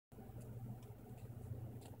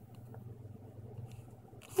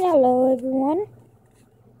Hello everyone,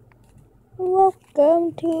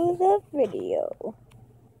 welcome to the video.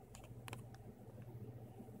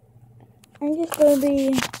 I'm just going to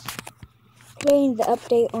be playing the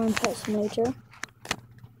update on Pet Simulator.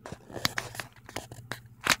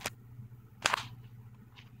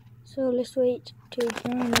 So let's wait to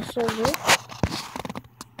join the server.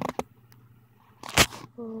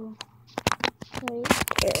 Oh, right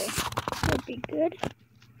there, would be good.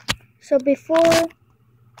 So before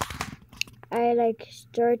I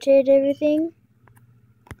started everything,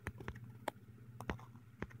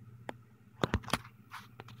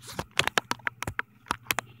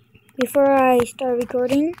 before I start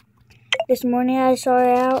recording, this morning I saw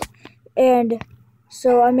it out, and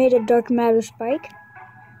so I made a dark matter spike,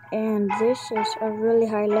 and this is a really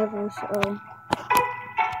high level, so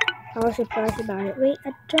I was surprised about it. Wait,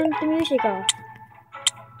 I turned the music off.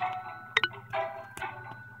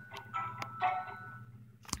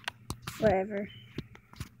 Whatever.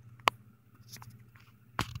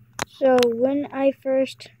 So when I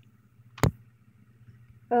first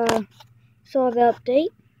saw the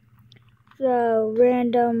update, the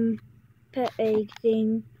random pet egg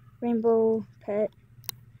thing, rainbow pet,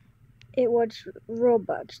 it was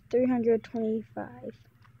Robux, 325.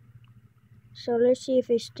 So let's see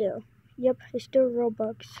if it's still. Yep, it's still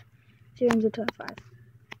Robux, 325.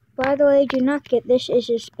 By the way, do not get this. It's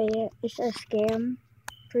a spam. It's a scam,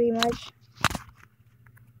 pretty much.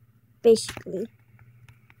 Basically.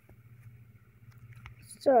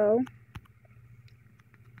 So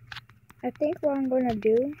I think what I'm gonna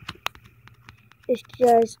do is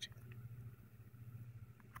just.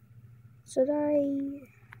 Should I?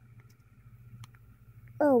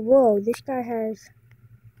 Oh, whoa! This guy has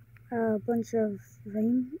a bunch of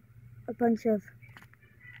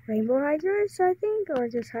rainbow hydras, I think, or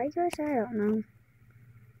just hydras. I don't know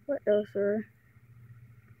what those were.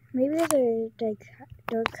 Maybe they're like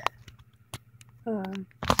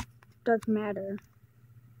dark matter.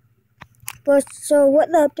 But so what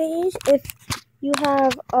the update is, if you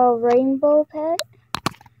have a rainbow pet,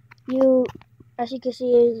 you, as you can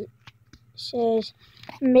see, it says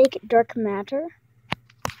make dark matter.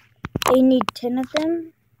 They need 10 of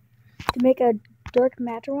them to make a dark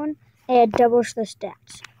matter one, and it doubles the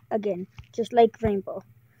stats. Again, just like rainbow.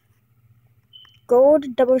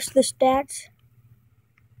 Gold doubles the stats,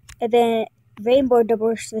 and then rainbow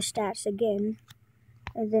doubles the stats again,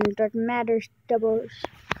 and then dark matter doubles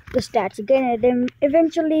the stats again, and then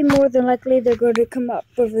eventually, more than likely, they're going to come up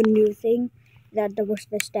with a new thing that doubles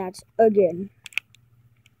the stats again.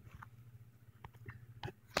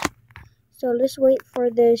 So let's wait for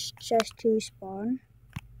this chest to spawn.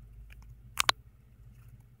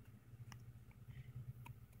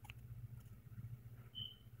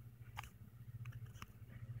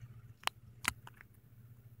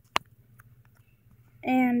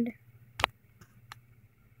 And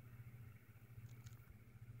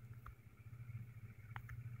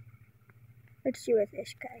let's see what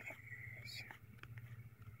this guy has.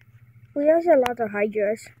 We have a lot of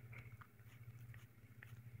hydras.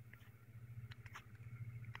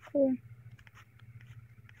 Cool.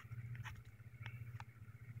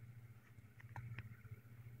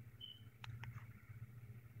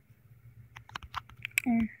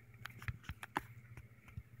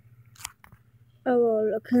 Oh, well,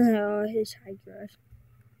 look at all his hydras.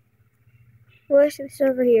 What's this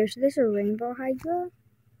over here? So this is a rainbow hydra?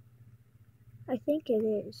 I think it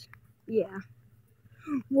is. Yeah.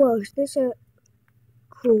 Whoa, is this a...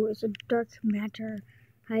 Cool, it's a dark matter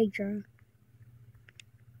hydra.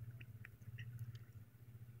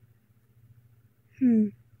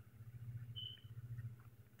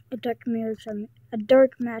 A dark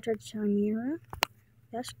matter chimera.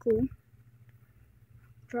 That's cool.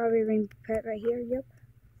 Probably rainbow pet right here, yep.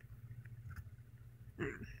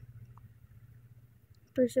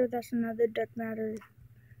 Pretty sure that's another dark matter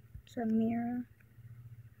chimera.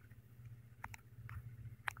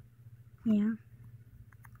 Yeah.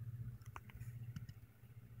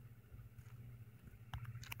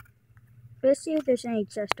 Let's see if there's any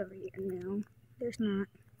chest over here. No, there's not.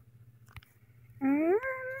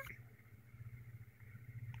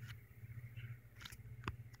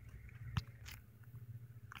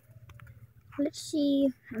 Let's see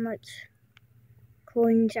how much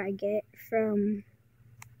coins I get from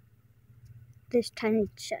this tiny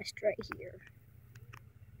chest right here.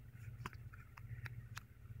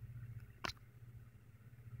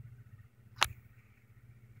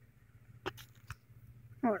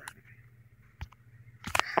 Hold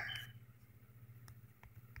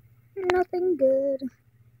on. Nothing good.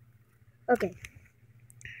 Okay.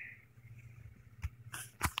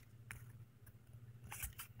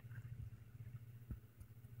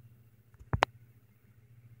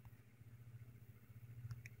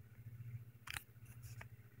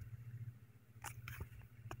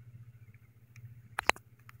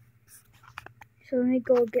 So let me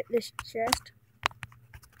go get this chest.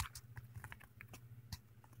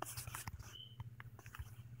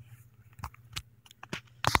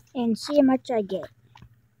 And see how much I get.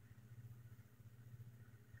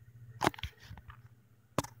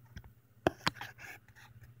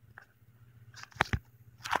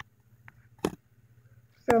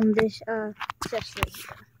 From this chest right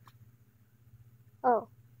here. Oh.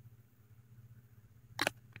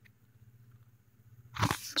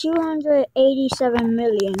 287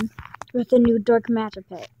 million with the new dark matter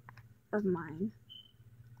pet of mine.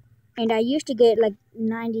 And I used to get like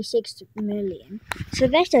 96 million. So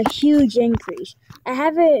that's a huge increase. I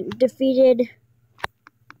haven't defeated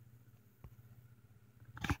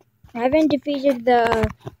the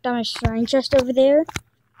Thomas Shrine chest over there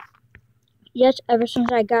yet, ever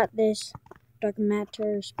since I got this dark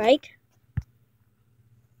matter spike.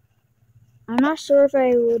 I'm not sure if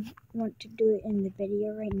I would want to do it in the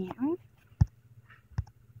video right now.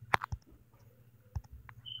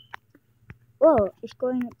 Whoa, it's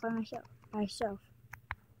going up by itself.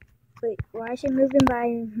 Wait, why is it moving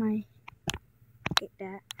by my... Get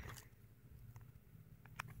that.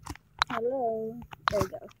 Hello. There we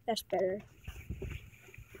go. That's better.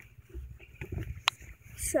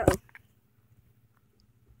 So,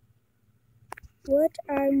 what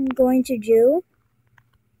I'm going to do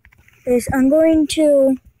is I'm going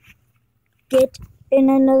to get in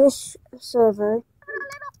another server.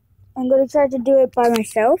 I'm going to try to do it by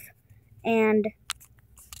myself and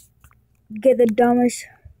get the dumbest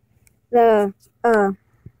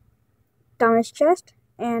chest,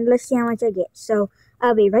 and let's see how much I get. So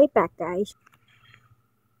I'll be right back, guys.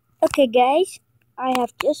 Okay, guys, I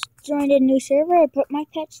have just joined a new server. I put my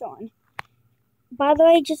pets on. By the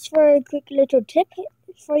way, just for a quick little tip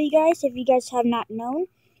for you guys, if you guys have not known,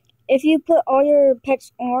 if you put all your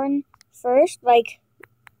pets on first, like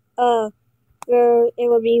where it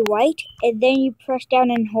will be white, and then you press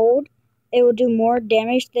down and hold, it will do more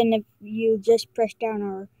damage than if you just press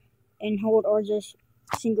down and hold, or just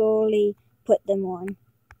singly put them on.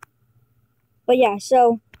 But yeah,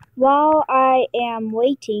 so while I am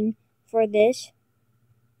waiting for this,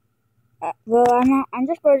 I'm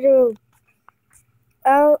just going to.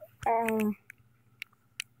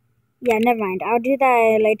 Yeah, never mind. I'll do that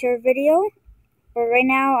in a later video. But right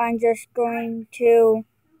now, I'm just going to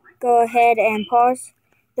go ahead and pause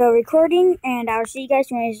the recording, and I'll see you guys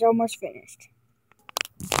when it's almost finished.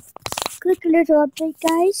 Quick little update,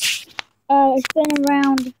 guys. It's been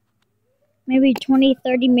around maybe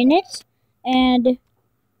 20-30 minutes, and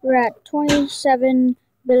we're at 27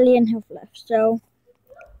 billion health left. So,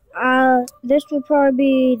 this will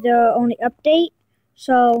probably be the only update.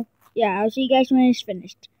 So, yeah, I'll see you guys when it's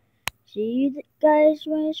finished. See you guys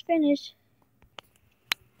when it's finished.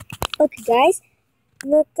 Okay, guys,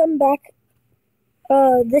 welcome back.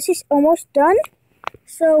 This is almost done.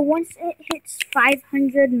 So once it hits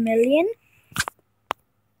 500 million,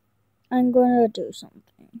 I'm gonna do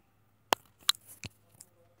something.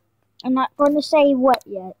 I'm not going to say what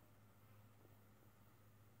yet.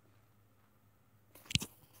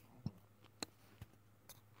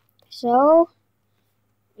 So,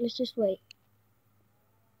 let's just wait.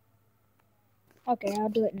 Okay, I'll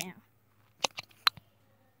do it now.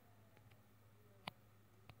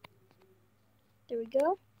 There we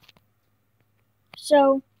go.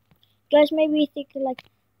 So, guys may be thinking like,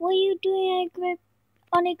 what are you doing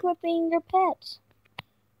unequipping your pets?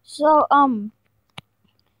 So, I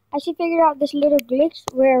actually figured out this little glitch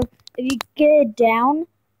where if you get it down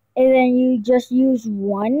and then you just use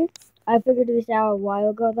one, I figured this out a while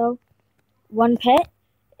ago though, one pet,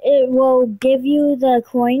 it will give you the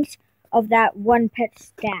coins of that one pet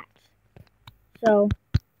stat. So,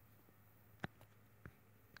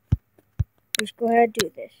 let's go ahead and do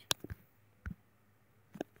this.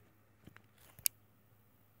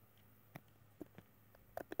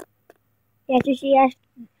 Yeah, you see,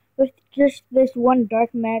 with just this one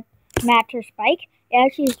dark matter spike, it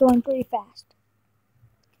actually is going pretty fast.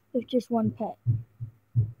 With just one pet.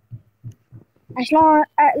 As long,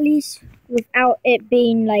 at least, without it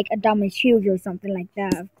being like a Adamas Huge or something like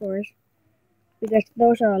that, of course. Because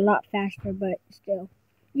those are a lot faster, but still.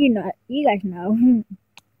 You guys know.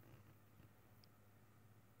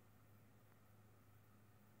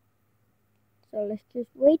 So let's just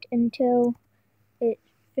wait until it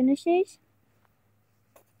finishes.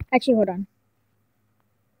 Actually, hold on.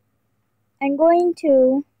 I'm going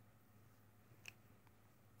to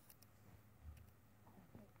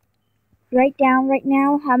write down right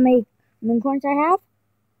now how many moon coins I have.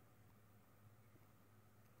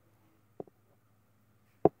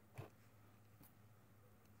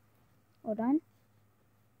 Hold on.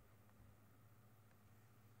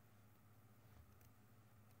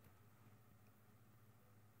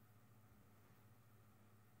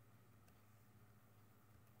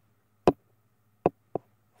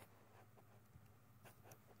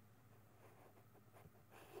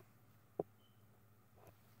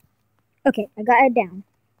 Okay, I got it down.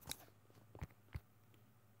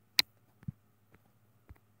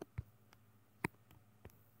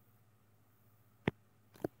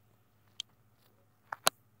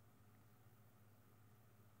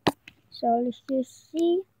 So let's just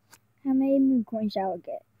see how many moon coins I will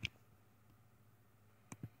get.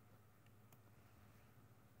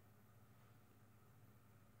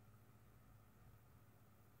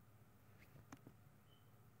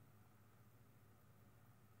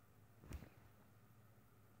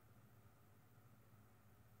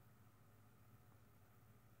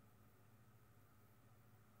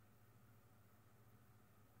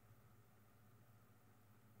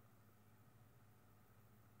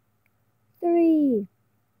 Three,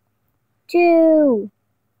 two,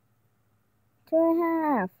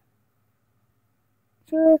 2.5,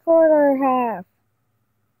 2.25 half,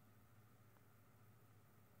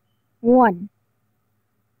 1.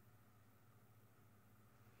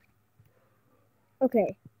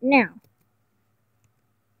 Okay, now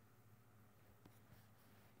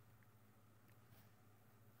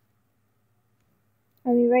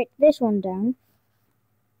let me write this one down.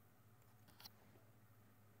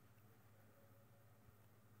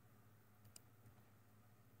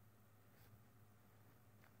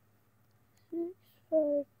 Six,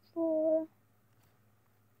 5, 4,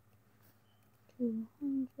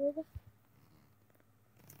 200.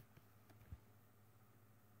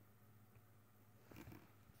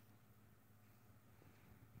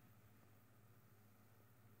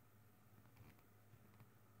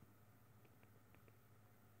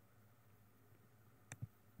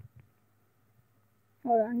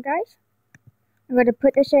 Hold on, guys. I'm going to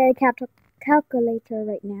put this in a calculator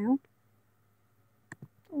right now.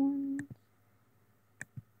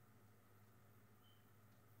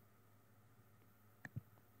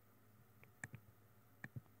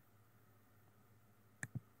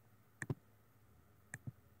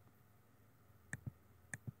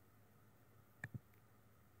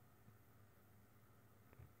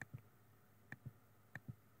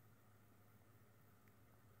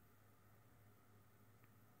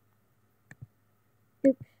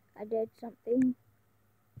 Oops, I did something.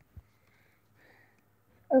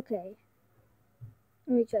 Okay,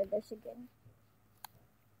 let me try this again.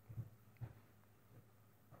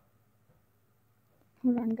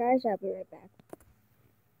 Hold on, guys, I'll be right back.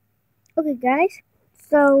 Okay, guys,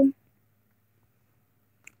 so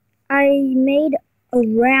I made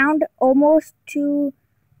around almost 2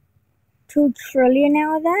 trillion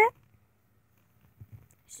out of that.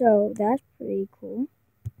 So that's pretty cool.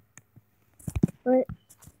 But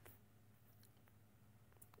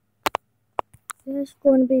that's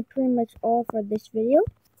going to be pretty much all for this video.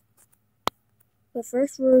 But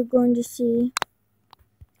first we're going to see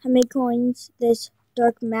how many coins this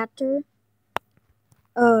dark matter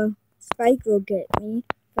spike will get me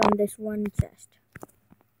from this one chest.